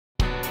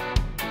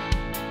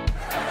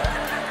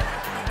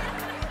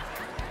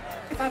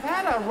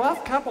a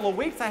rough couple of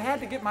weeks. I had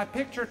to get my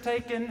picture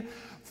taken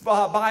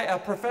by a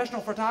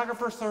professional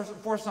photographer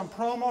for some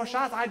promo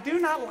shots. I do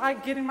not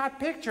like getting my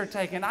picture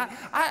taken.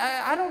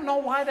 I don't know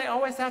why they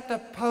always have to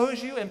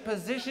pose you and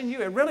position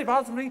you. It really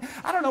bothers me.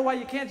 I don't know why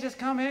you can't just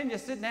come in, you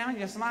sit down,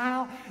 you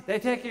smile, they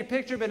take your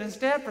picture, but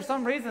instead, for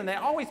some reason, they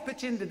always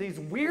put you into these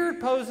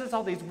weird poses,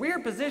 all these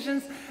weird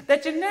positions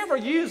that you never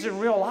use in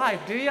real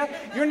life, do you?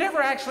 You're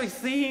never actually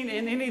seen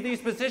in any of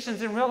these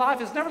positions in real life.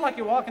 It's never like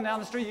you're walking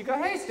down the street, you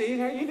go, "Hey, Steve,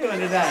 how are you doing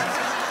today?"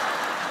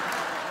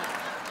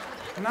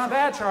 Not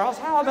bad, Charles.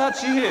 How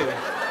about you?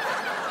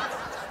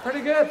 Pretty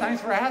good.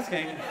 Thanks for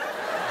asking.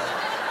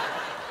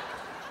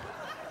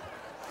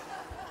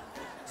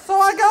 So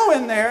I go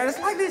in there, and it's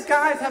like these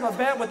guys have a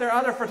bet with their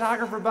other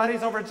photographer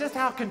buddies over just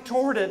how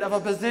contorted of a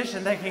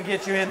position they can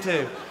get you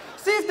into.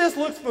 See if this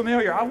looks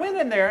familiar. I went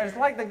in there, and it's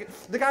like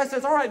the guy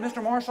says, "All right,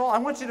 Mr. Marshall, I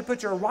want you to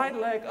put your right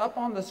leg up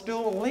on the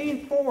stool.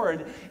 Lean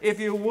forward, if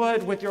you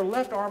would, with your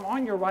left arm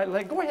on your right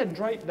leg. Go ahead and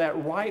drape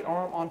that right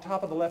arm on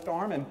top of the left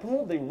arm and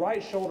pull the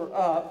right shoulder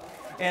up.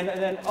 And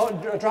then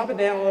drop it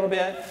down a little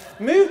bit.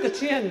 Move the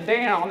chin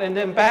down and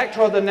then back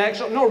toward the next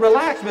shoulder. No,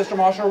 relax, Mr.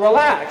 Marshall,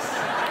 relax."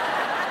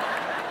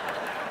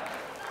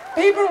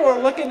 People are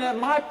looking at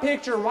my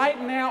picture right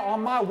now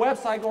on my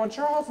website going,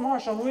 "Charles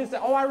Marshall, who is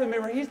that? Oh, I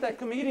remember, he's that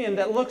comedian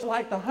that looks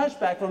like the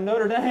Hunchback from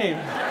Notre Dame."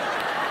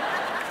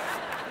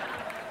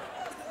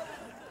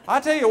 I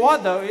tell you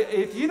what, though,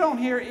 if you don't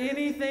hear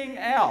anything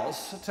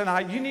else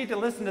tonight, you need to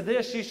listen to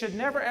this. You should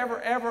never,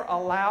 ever, ever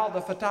allow the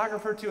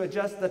photographer to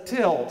adjust the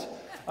tilt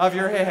of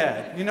your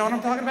head. You know what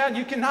I'm talking about?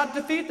 You cannot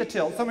defeat the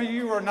tilt. Some of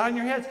you are nodding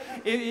your heads.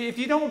 If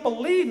you don't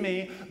believe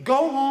me,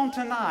 go home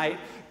tonight,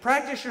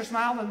 practice your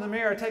smile in the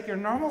mirror, take your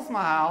normal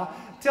smile,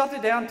 tilt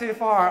it down too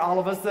far, all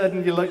of a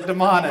sudden you look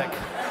demonic.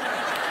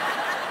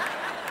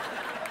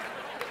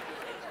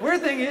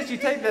 Weird thing is, you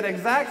take that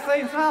exact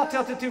same smile,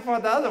 tilt it too far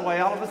the other way,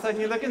 all of a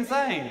sudden you look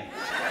insane.